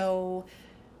 So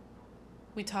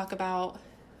we talk about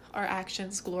our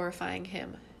actions glorifying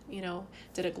him.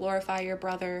 Did it glorify your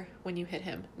brother when you hit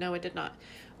him? No, it did not.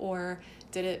 Or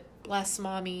did it bless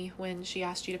mommy when she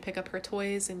asked you to pick up her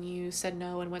toys and you said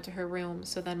no and went to her room?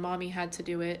 So then mommy had to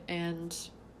do it, and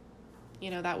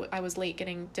I was late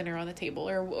getting dinner on the table,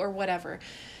 or whatever.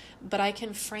 But I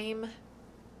can frame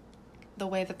the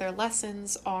way that their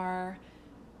lessons are,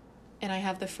 and I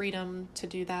have the freedom to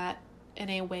do that in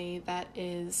a way that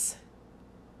is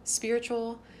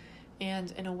spiritual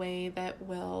and in a way that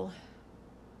will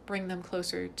bring them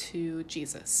closer to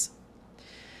Jesus.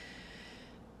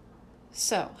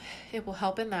 So it will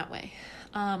help in that way.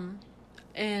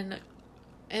 And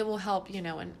it will help, in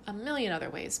a million other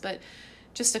ways, but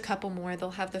just a couple more.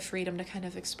 They'll have the freedom to kind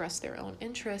of express their own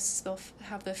interests. They'll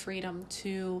have the freedom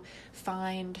to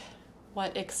find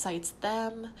what excites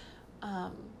them,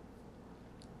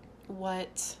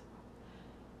 what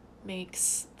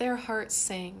makes their heart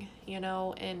sing,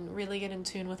 and really get in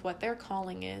tune with what their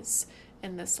calling is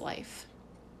in this life.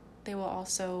 They will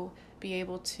also be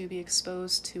able to be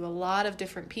exposed to a lot of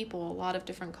different people, a lot of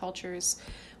different cultures.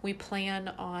 We plan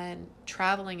on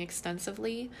traveling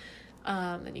extensively,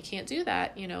 and you can't do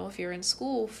that, if you're in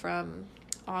school from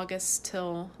August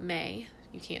till May.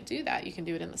 You can't do that. You can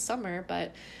do it in the summer,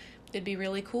 but it'd be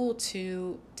really cool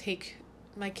to take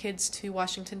my kids to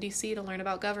Washington, D.C. to learn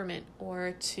about government,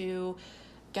 or to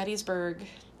Gettysburg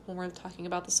when we're talking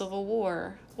about the Civil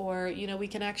War, or, we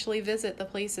can actually visit the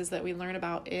places that we learn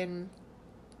about in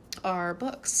our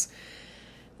books.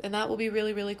 And that will be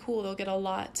really, really cool. They'll get a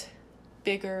lot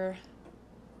bigger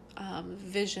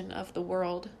vision of the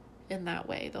world in that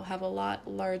way. They'll have a lot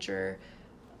larger,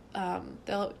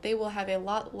 they will have a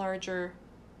lot larger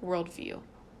worldview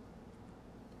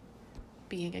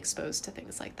being exposed to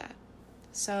things like that.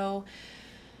 So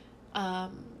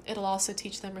it'll also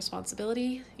teach them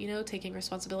responsibility, taking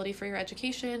responsibility for your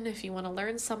education. If you want to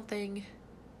learn something,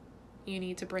 you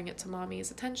need to bring it to mommy's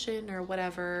attention or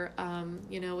whatever.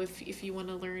 If you want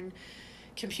to learn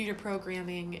computer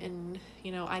programming and,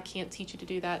 I can't teach you to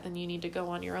do that, then you need to go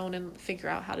on your own and figure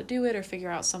out how to do it, or figure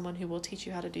out someone who will teach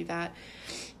you how to do that,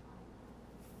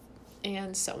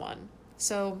 and so on.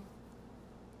 So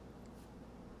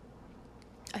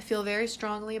I feel very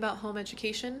strongly about home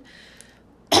education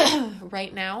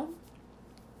right now.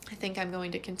 I think I'm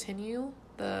going to continue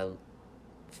the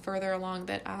further along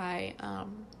that I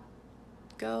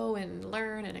go and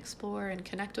learn and explore and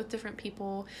connect with different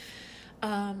people.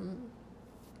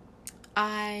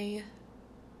 I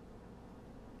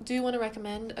do want to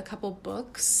recommend a couple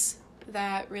books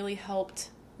that really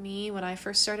helped me when I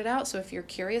first started out. So if you're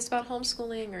curious about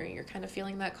homeschooling, or you're kind of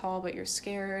feeling that call but you're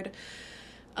scared,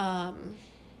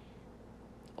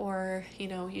 or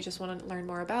you just want to learn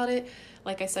more about it,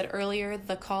 like I said earlier,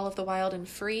 The Call of the Wild and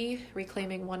Free: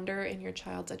 Reclaiming Wonder in Your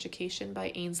Child's Education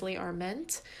by Ainsley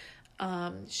Arment.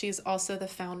 She's also the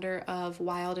founder of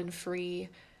Wild and Free,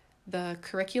 the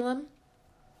curriculum.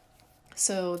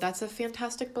 So that's a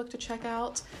fantastic book to check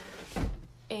out.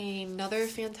 Another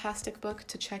fantastic book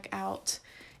to check out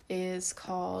is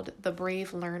called The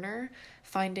Brave Learner: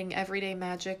 Finding Everyday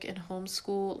Magic in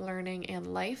Homeschool Learning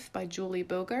and Life by Julie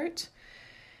Bogart.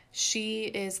 She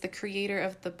is the creator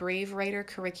of the Brave Writer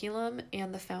curriculum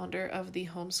and the founder of the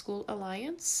Homeschool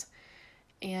Alliance.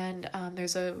 And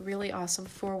there's a really awesome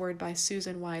foreword by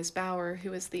Susan Wise Bauer,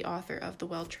 who is the author of The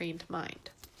Well-Trained Mind.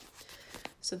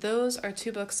 So those are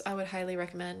two books I would highly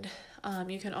recommend.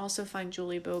 You can also find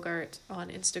Julie Bogart on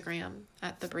Instagram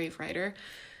at The Brave Writer,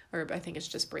 or I think it's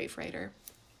just Brave Writer.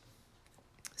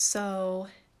 So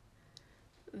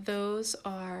those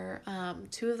are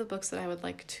two of the books that I would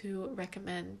like to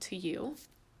recommend to you.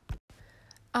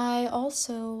 I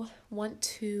also want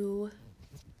to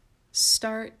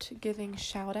start giving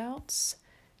shout outs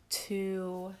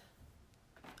to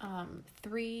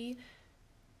 3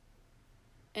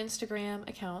 Instagram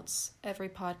accounts every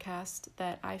podcast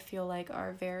that I feel like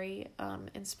are very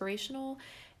inspirational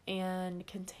and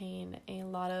contain a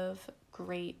lot of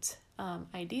great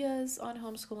ideas on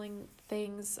homeschooling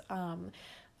things, a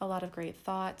lot of great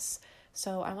thoughts.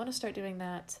 So I want to start doing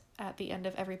that at the end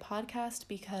of every podcast,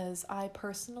 because I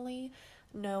personally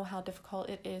know how difficult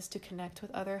it is to connect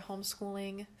with other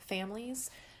homeschooling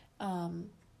families. And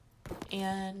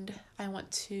I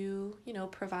want to,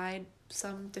 provide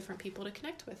some different people to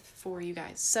connect with for you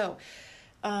guys. So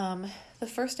the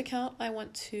first account I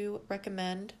want to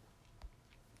recommend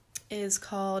is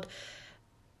called,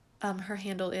 her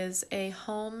handle is A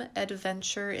Home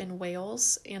Adventure in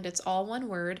Wales, and it's all one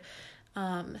word.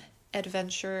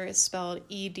 Adventure is spelled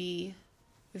EDVENTURE,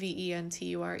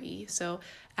 so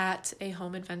at A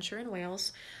Home Adventure in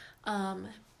Wales.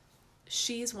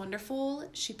 She's wonderful.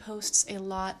 She posts a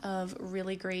lot of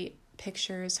really great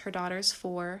pictures. Her daughter's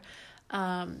 4.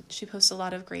 She posts a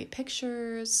lot of great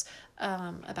pictures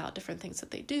about different things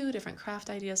that they do, different craft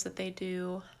ideas that they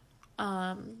do,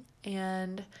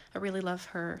 and I really love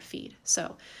her feed.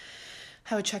 So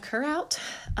I would check her out.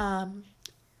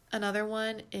 Another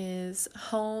one is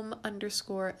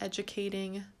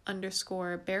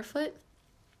home_educating_barefoot.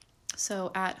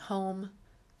 So at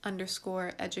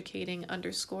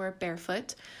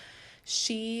home_educating_barefoot.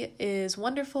 She is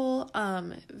wonderful,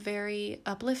 very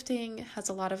uplifting, has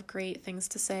a lot of great things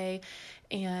to say,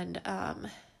 and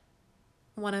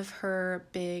one of her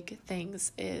big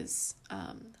things is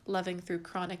loving through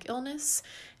chronic illness,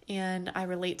 and I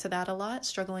relate to that a lot,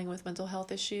 struggling with mental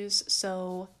health issues,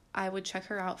 so I would check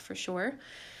her out for sure.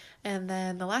 And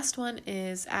then the last one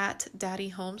is at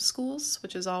Daddy Homeschools,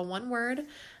 which is all one word.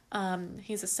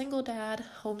 He's a single dad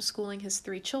homeschooling his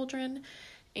 3 children,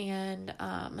 and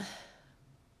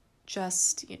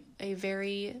just a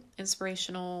very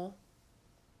inspirational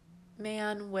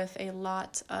man with a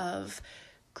lot of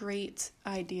great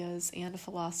ideas and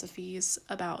philosophies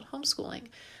about homeschooling.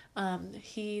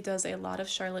 He does a lot of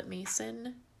Charlotte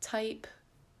Mason type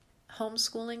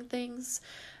homeschooling things,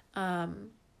 and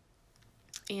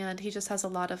he just has a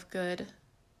lot of good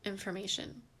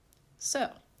information.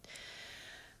 So,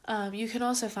 you can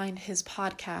also find his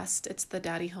podcast. It's the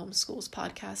Daddy Homeschools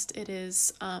podcast. It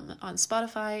is on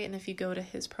Spotify, and if you go to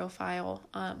his profile,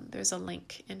 there's a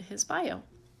link in his bio.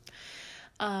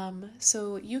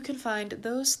 So you can find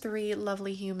those 3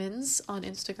 lovely humans on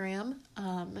Instagram,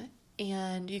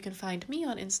 and you can find me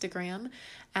on Instagram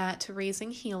at Raising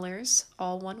Healers,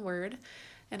 all one word,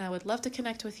 and I would love to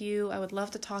connect with you. I would love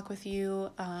to talk with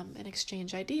you, and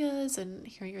exchange ideas and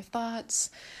hear your thoughts.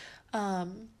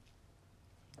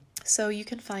 So you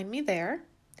can find me there,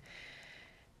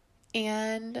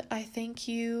 and I thank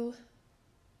you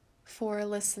for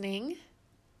listening,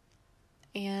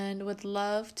 and would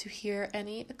love to hear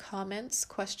any comments,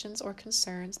 questions, or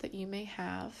concerns that you may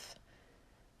have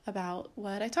about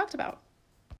what I talked about.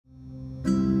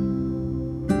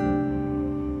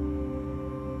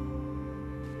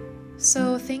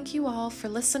 So thank you all for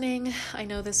listening. I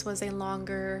know this was a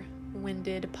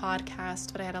longer-winded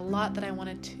podcast, but I had a lot that I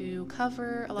wanted to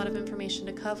cover, a lot of information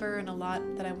to cover, and a lot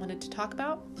that I wanted to talk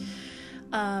about.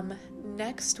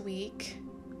 Next week,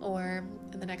 or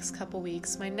in the next couple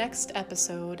weeks, my next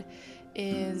episode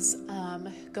is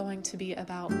going to be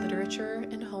about literature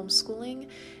and homeschooling,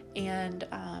 and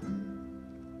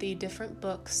the different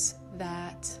books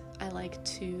that I like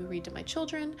to read to my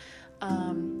children,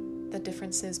 the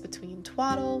differences between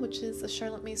twaddle, which is a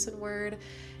Charlotte Mason word,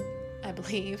 I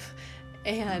believe,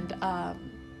 and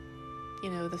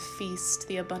the feast,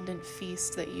 the abundant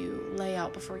feast that you lay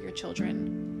out before your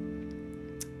children.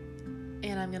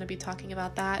 And I'm going to be talking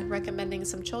about that, recommending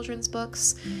some children's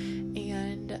books,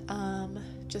 and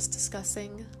just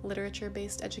discussing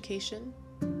literature-based education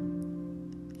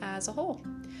as a whole.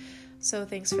 So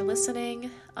thanks for listening.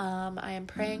 I am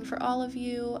praying for all of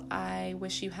you. I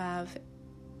wish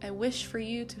for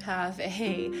you to have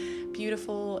a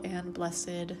beautiful and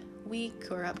blessed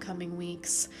week or upcoming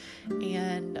weeks,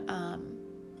 and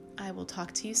I will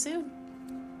talk to you soon.